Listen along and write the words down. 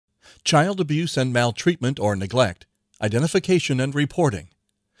Child Abuse and Maltreatment or Neglect, Identification and Reporting,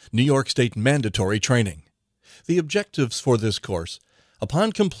 New York State Mandatory Training. The objectives for this course.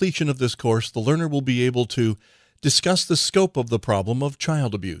 Upon completion of this course, the learner will be able to discuss the scope of the problem of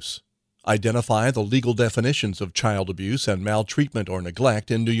child abuse, identify the legal definitions of child abuse and maltreatment or neglect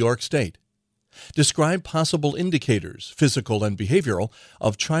in New York State, describe possible indicators, physical and behavioral,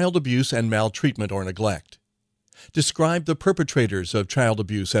 of child abuse and maltreatment or neglect, describe the perpetrators of child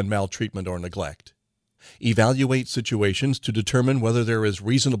abuse and maltreatment or neglect, evaluate situations to determine whether there is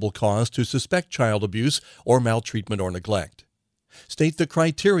reasonable cause to suspect child abuse or maltreatment or neglect, state the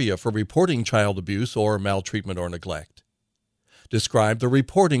criteria for reporting child abuse or maltreatment or neglect, describe the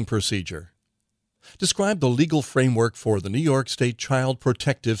reporting procedure, describe the legal framework for the New York State Child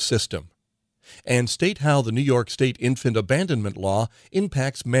Protective System, and state how the New York State Infant Abandonment Law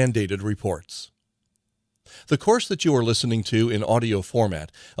impacts mandated reports. The course that you are listening to in audio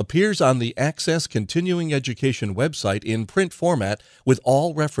format appears on the Access Continuing Education website in print format with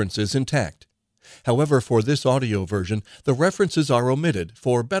all references intact. However, for this audio version, the references are omitted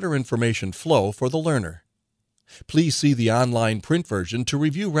for better information flow for the learner. Please see the online print version to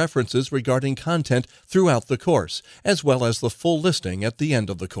review references regarding content throughout the course, as well as the full listing at the end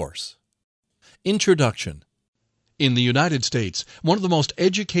of the course. Introduction. In the United States, one of the most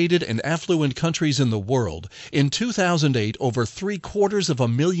educated and affluent countries in the world, in 2008 over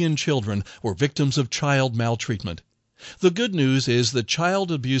 750,000 children were victims of child maltreatment. The good news is that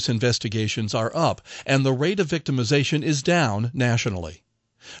child abuse investigations are up and the rate of victimization is down nationally.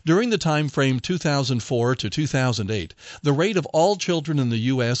 During the time frame 2004 to 2008, the rate of all children in the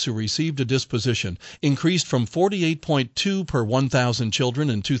U.S. who received a disposition increased from 48.2 per 1,000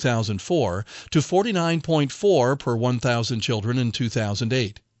 children in 2004 to 49.4 per 1,000 children in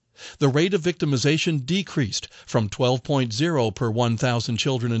 2008. The rate of victimization decreased from 12.0 per 1,000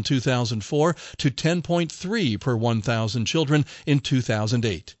 children in 2004 to 10.3 per 1,000 children in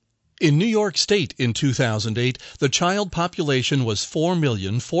 2008. In New York State in 2008, the child population was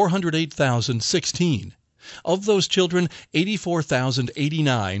 4,408,016. Of those children,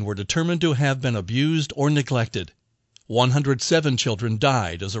 84,089 were determined to have been abused or neglected. 107 children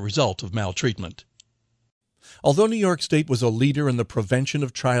died as a result of maltreatment. Although New York State was a leader in the prevention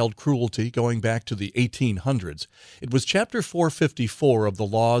of child cruelty going back to the 1800s, it was Chapter 454 of the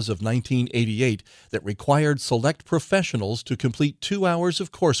laws of 1988 that required select professionals to complete 2 hours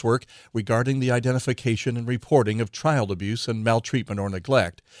of coursework regarding the identification and reporting of child abuse and maltreatment or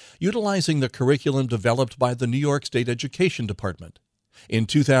neglect, utilizing the curriculum developed by the New York State Education Department. In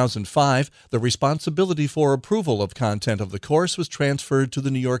 2005, the responsibility for approval of content of the course was transferred to the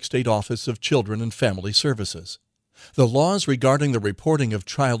New York State Office of Children and Family Services. The laws regarding the reporting of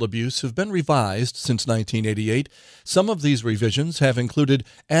child abuse have been revised since 1988. Some of these revisions have included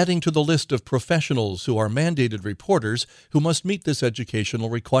adding to the list of professionals who are mandated reporters who must meet this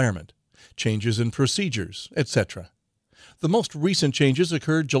educational requirement, changes in procedures, etc. The most recent changes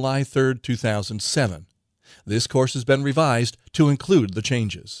occurred July 3, 2007. This course has been revised to include the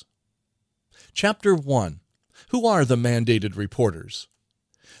changes. Chapter 1. Who are the mandated reporters?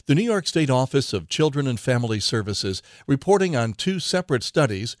 The New York State Office of Children and Family Services, reporting on 2 separate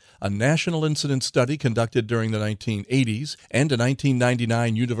studies, a national incident study conducted during the 1980s and a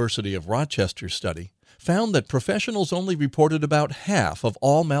 1999 University of Rochester study, found that professionals only reported about half of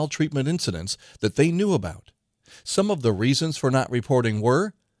all maltreatment incidents that they knew about. Some of the reasons for not reporting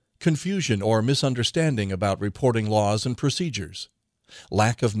were confusion or misunderstanding about reporting laws and procedures,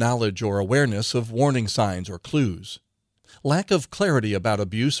 lack of knowledge or awareness of warning signs or clues, lack of clarity about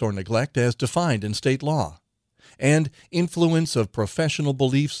abuse or neglect as defined in state law, and influence of professional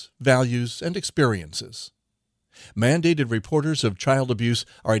beliefs, values, and experiences. Mandated reporters of child abuse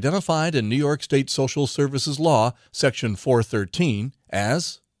are identified in New York State Social Services Law, Section 413,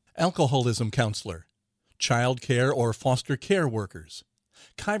 as alcoholism counselor, child care or foster care workers,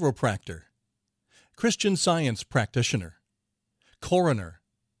 chiropractor, Christian Science practitioner, coroner,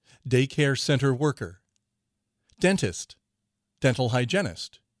 daycare center worker, dentist, dental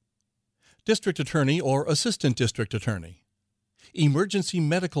hygienist, district attorney or assistant district attorney, emergency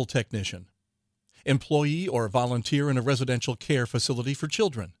medical technician, employee or volunteer in a residential care facility for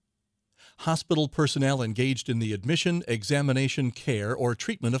children, hospital personnel engaged in the admission, examination, care, or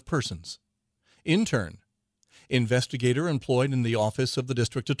treatment of persons, intern, investigator employed in the office of the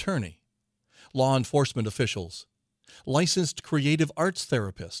district attorney, law enforcement officials, licensed creative arts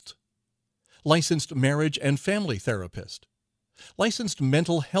therapist, licensed marriage and family therapist, licensed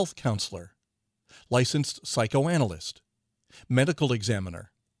mental health counselor, licensed psychoanalyst, medical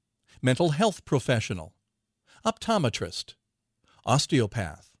examiner, mental health professional, optometrist,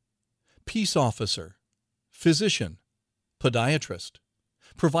 osteopath, peace officer, physician, podiatrist,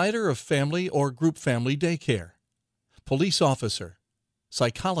 provider of family or group family daycare, police officer,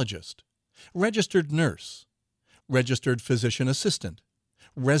 psychologist, registered nurse, registered physician assistant,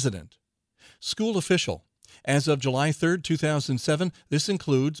 resident, school official. As of July 3, 2007, this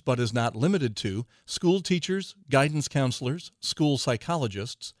includes, but is not limited to, school teachers, guidance counselors, school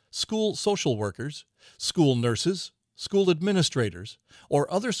psychologists, school social workers, school nurses, school administrators,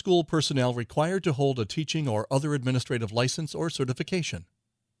 or other school personnel required to hold a teaching or other administrative license or certification,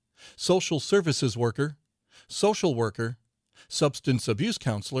 social services worker, social worker, substance abuse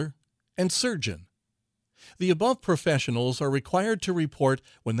counselor, and surgeon. The above professionals are required to report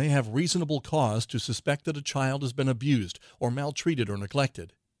when they have reasonable cause to suspect that a child has been abused or maltreated or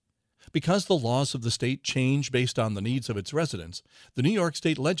neglected. Because the laws of the state change based on the needs of its residents, the New York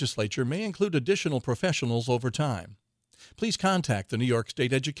State Legislature may include additional professionals over time. Please contact the New York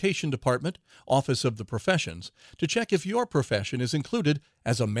State Education Department, Office of the Professions, to check if your profession is included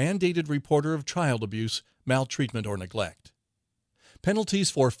as a mandated reporter of child abuse, maltreatment, or neglect. Penalties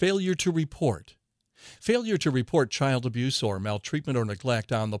for failure to report. Failure to report child abuse or maltreatment or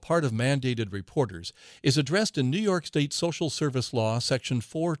neglect on the part of mandated reporters is addressed in New York State Social Service Law, Section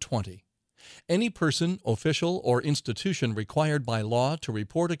 420. Any person, official, or institution required by law to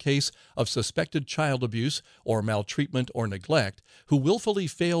report a case of suspected child abuse or maltreatment or neglect who willfully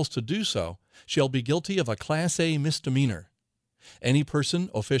fails to do so shall be guilty of a Class A misdemeanor. Any person,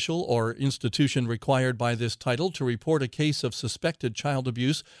 official, or institution required by this title to report a case of suspected child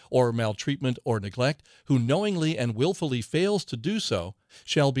abuse or maltreatment or neglect who knowingly and willfully fails to do so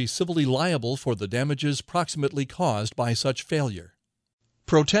shall be civilly liable for the damages proximately caused by such failure.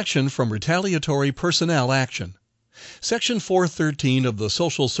 Protection from retaliatory personnel action. Section 413 of the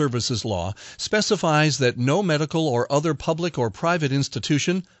Social Services Law specifies that no medical or other public or private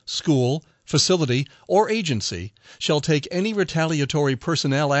institution, school, facility, or agency shall take any retaliatory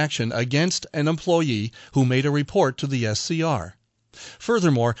personnel action against an employee who made a report to the SCR.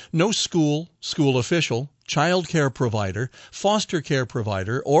 Furthermore, no school, school official, child care provider, foster care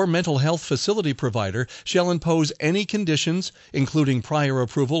provider, or mental health facility provider shall impose any conditions, including prior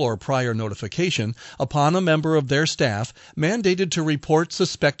approval or prior notification, upon a member of their staff mandated to report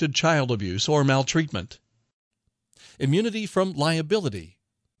suspected child abuse or maltreatment. Immunity from liability.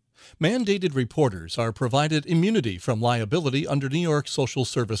 Mandated reporters are provided immunity from liability under New York Social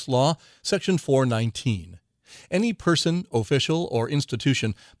Service Law, Section 419. Any person, official, or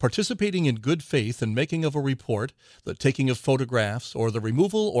institution participating in good faith in making of a report, the taking of photographs, or the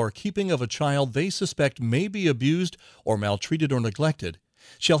removal or keeping of a child they suspect may be abused or maltreated or neglected,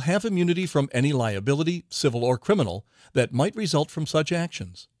 shall have immunity from any liability, civil or criminal, that might result from such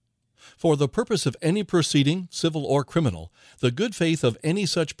actions. For the purpose of any proceeding, civil or criminal, the good faith of any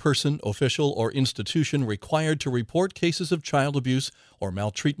such person, official, or institution required to report cases of child abuse or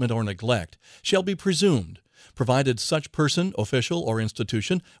maltreatment or neglect shall be presumed, provided such person, official, or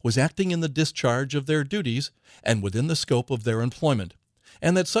institution was acting in the discharge of their duties and within the scope of their employment,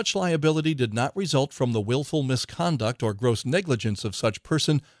 and that such liability did not result from the willful misconduct or gross negligence of such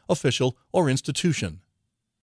person, official, or institution.